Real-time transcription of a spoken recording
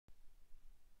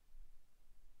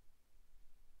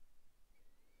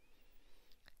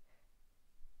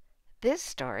This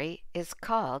story is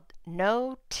called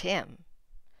No Tim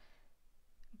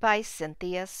by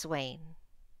Cynthia Swain.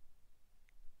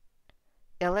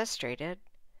 Illustrated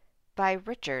by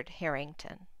Richard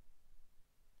Harrington.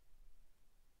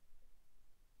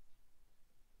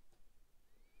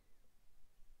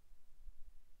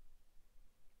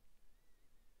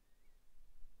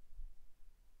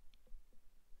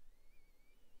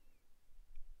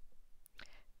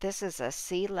 This is a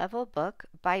C-level book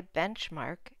by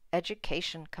Benchmark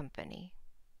Education Company.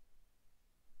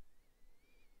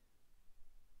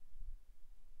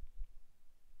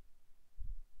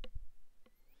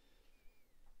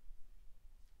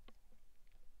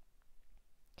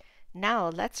 Now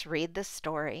let's read the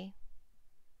story.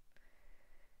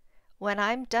 When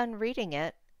I'm done reading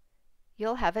it,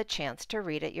 you'll have a chance to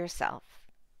read it yourself.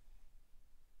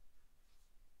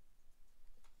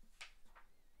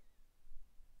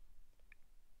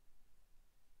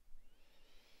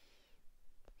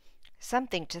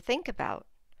 Something to think about.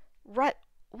 What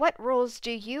rules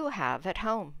do you have at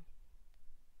home?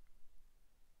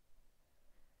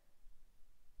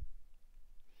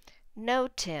 No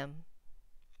Tim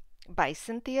by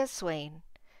Cynthia Swain,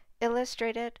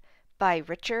 illustrated by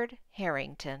Richard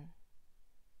Harrington.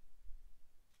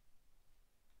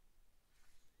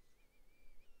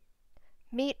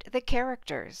 Meet the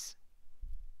characters.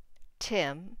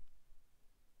 Tim,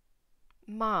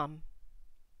 Mom.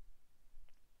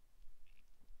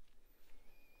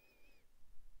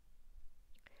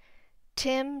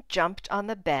 Tim jumped on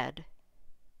the bed.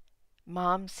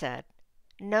 Mom said,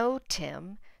 "No,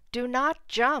 Tim, do not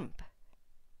jump."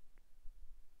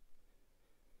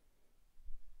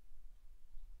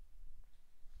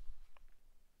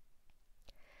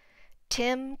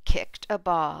 Tim kicked a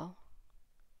ball.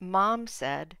 Mom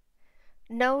said,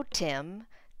 "No, Tim,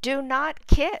 do not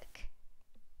kick."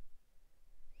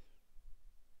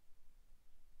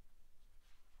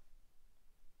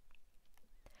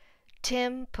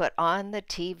 Tim put on the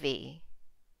TV.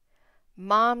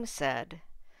 Mom said,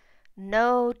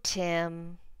 "No,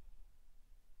 Tim."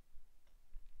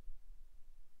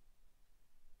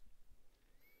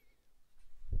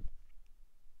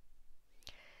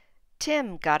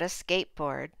 Tim got a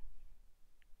skateboard.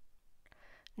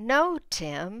 "No,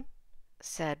 Tim,"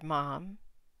 said Mom.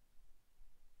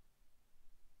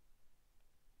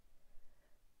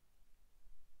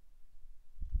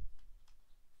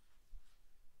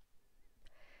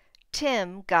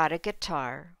 Tim got a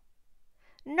guitar.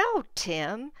 "No,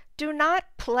 Tim, do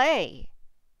not play,"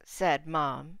 said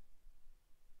Mom.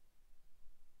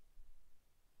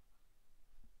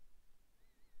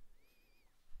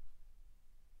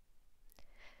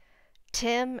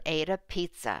 Tim ate a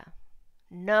pizza.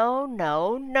 "No,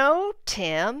 no, no,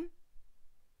 Tim,"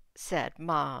 said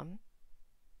Mom.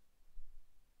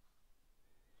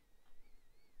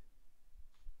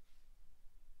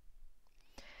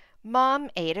 Mom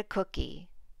ate a cookie.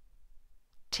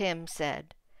 Tim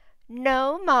said,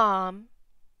 "No, Mom."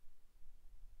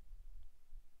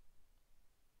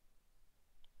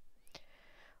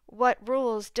 What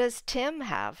rules does Tim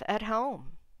have at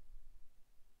home?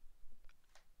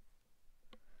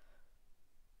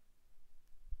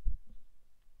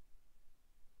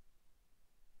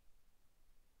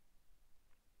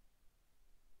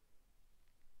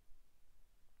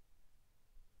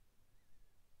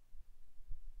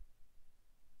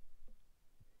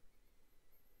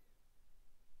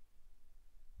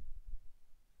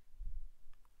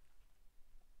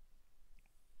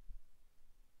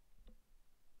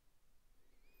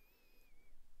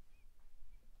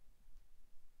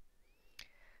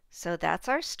 So that's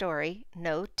our story,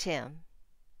 No Tim.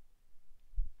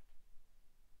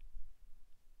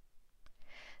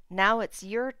 Now it's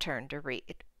your turn to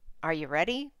read. Are you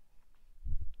ready?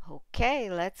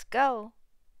 Okay, let's go.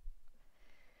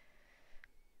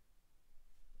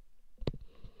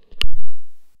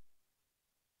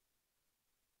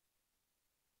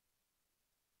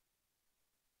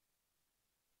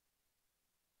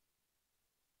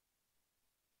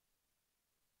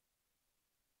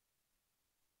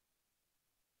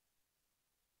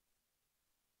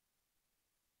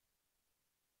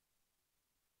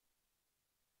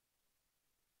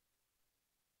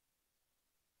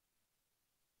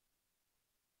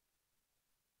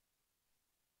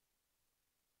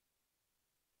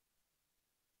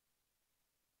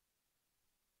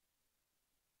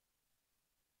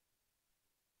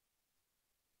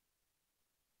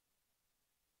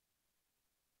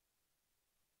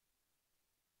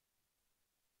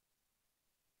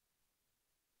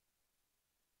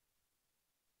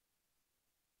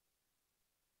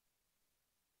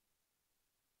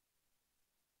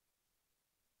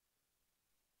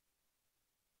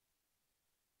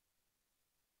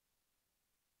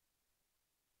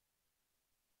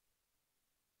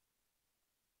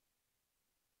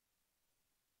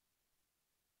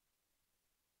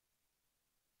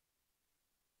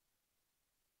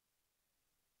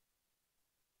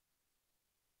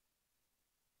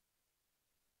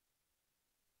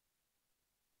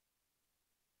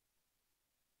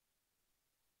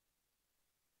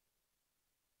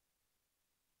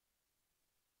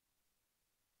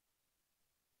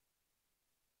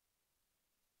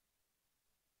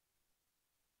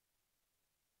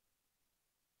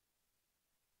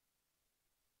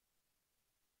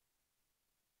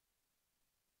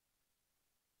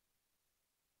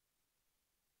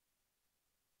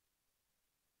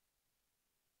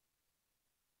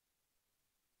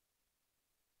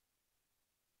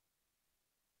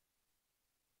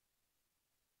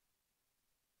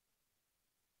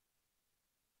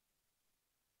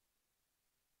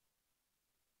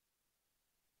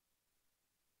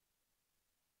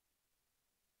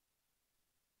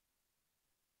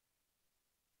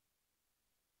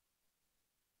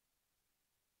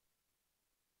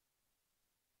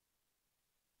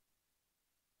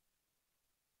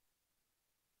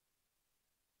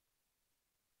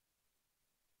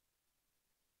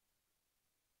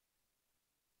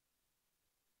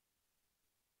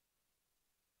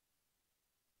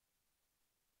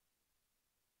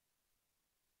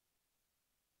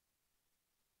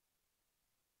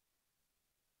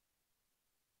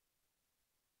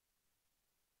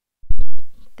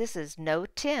 This is No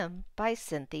Tim by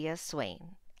Cynthia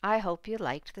Swain. I hope you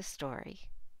liked the story.